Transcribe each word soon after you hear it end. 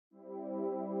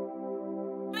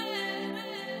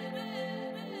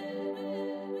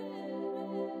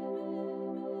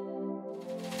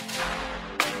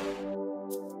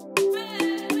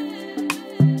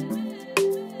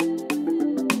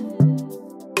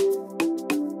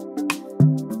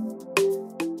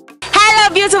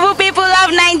beautiful people of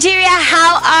Nigeria.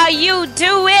 How are you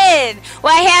doing?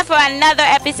 We're here for another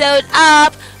episode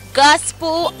of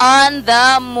Gospel on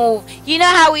the Move. You know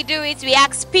how we do it. We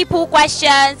ask people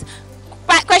questions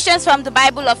from the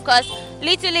Bible, of course.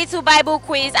 Little Bible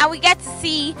quiz, and we get to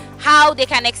see how they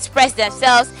can express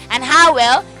themselves and how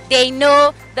well they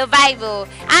know the Bible.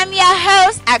 I'm your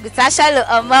host, Agutasha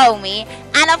Omowumi,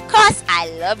 and of course, I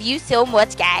love you so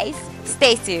much, guys.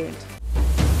 Stay tuned.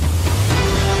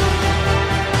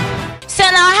 So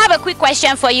now I have a quick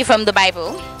question for you from the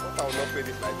Bible. I will not play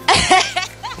this like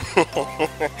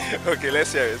this. Okay,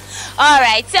 let's hear it.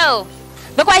 Alright, so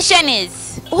the question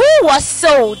is, who was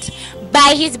sold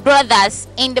by his brothers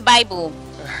in the Bible?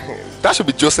 That should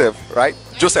be Joseph, right?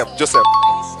 Joseph.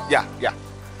 Yeah,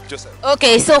 Joseph.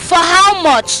 Okay, so for how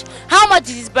much? How much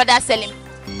did his brother sell him?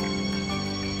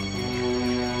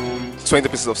 20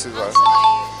 pieces of silver.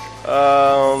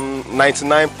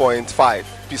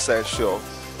 99.5% sure.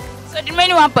 So the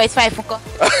remaining 1.5, Fuko.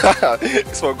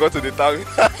 It's for God to the town.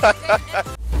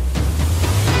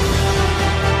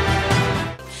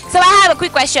 So I have a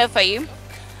quick question for you.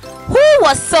 Who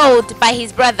was sold by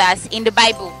his brothers in the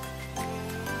Bible?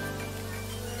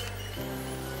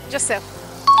 Joseph.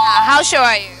 How sure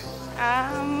are you?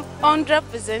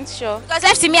 100% sure. Because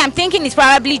left to me, I'm thinking it's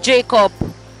probably Jacob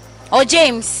or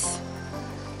James.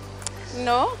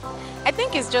 No, I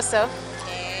think it's Joseph.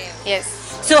 Yes.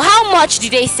 So how much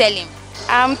did they sell him?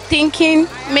 I'm thinking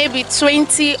maybe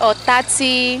 20 or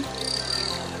 30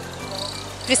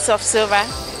 pieces of silver.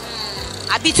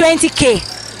 I'll be 20k.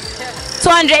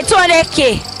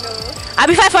 200k. No. I'll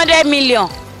be 500 million.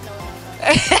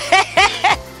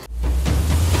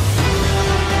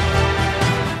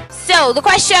 So the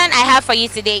question I have for you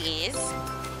today is,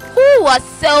 who was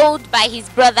sold by his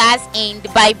brothers in the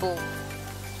Bible?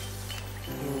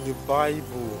 In the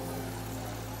Bible,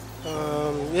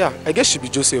 yeah, I guess it should be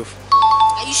Joseph.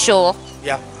 Are you sure?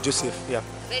 Yeah, Joseph. Yeah,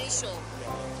 Very sure.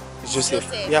 it's Joseph.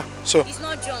 Joseph. Yeah, sure. It's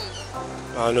not John.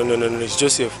 No, it's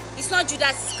Joseph. It's not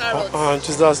Judas Iscariot.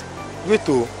 Judas. Wait,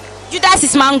 oh. Judas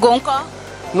is Mango, uncle.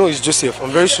 No, it's Joseph.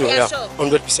 I'm very sure. Yeah, Yeah, sure.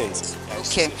 100%.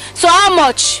 Okay. So how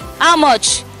much? How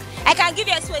much? I can give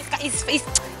you a swear.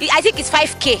 I think it's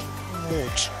 5k.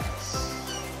 Much.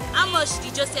 How much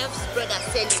did Joseph's brother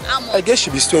sell him? How much? I guess it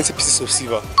should be 20 pieces of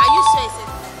silver. Are you sure it's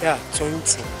Yeah,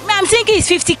 20. I'm thinking it's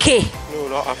 50k.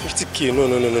 No, 50k. No.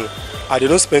 They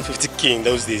don't spend 50k in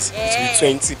those days. It should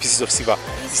be 20 pieces of silver.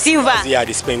 Silver. Yeah,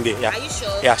 they spend it. Yeah. Are you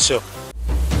sure? Yeah, sure.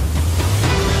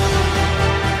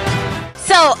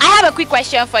 So I have a quick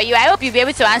question for you. I hope you'll be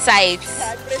able to answer it.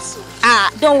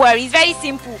 Don't worry, it's very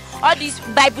simple. All these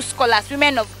Bible scholars,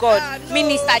 women of God,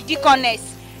 minister,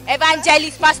 deaconess,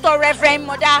 evangelist, pastor, reverend,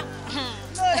 mother.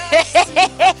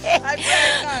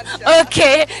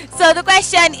 Okay, so the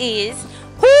question is,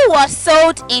 who was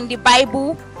sold in the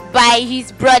Bible by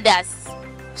his brothers?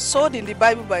 Sold in the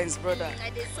Bible by his brother.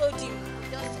 Like they sold him,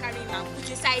 just carry him and put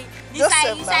inside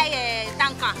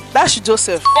tanker. That's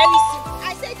Joseph. Very simple.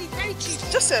 I said it's very cheap.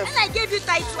 Joseph. And I gave you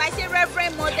title. I say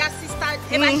reverend, mother, sister,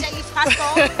 evangelist,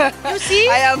 pastor. You see?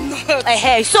 I am not.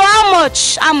 Hey, so how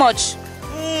much? How much?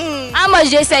 How much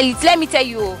they sell it? Let me tell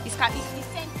you. It's 10k.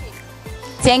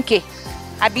 10k.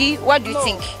 Abi, what do you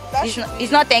think?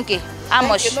 It's not 10k. How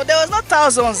much? No, there was not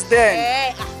thousands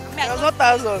then. There was not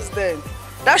thousands then.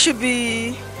 That should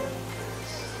be.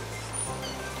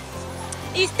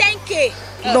 It's 10k.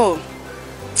 No,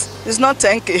 it's not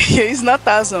 10k. It's not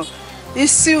thousand.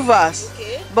 It's silvers.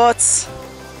 Okay. But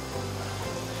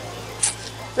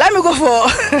let me go for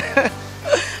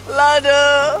Lord.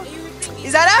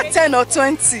 Is that 10 or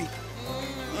 20?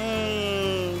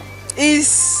 It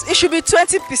should be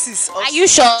 20 pieces. Are you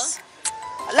sure?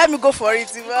 Let me go for it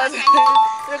because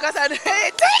I don't.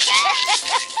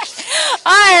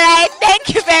 All right, thank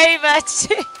you very much.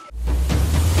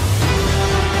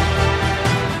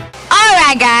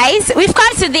 Alright guys, we've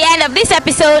come to the end of this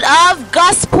episode of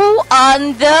Gospel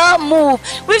on the Move.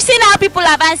 We've seen how people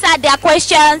have answered their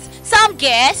questions. Some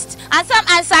guessed and some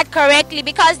answered correctly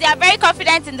because they are very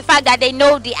confident in the fact that they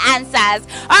know the answers.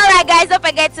 Alright guys, don't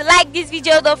forget to like this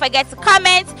video, don't forget to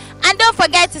comment, and don't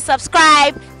forget to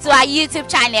subscribe to our YouTube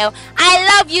channel. I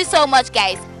love you so much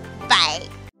guys. Bye.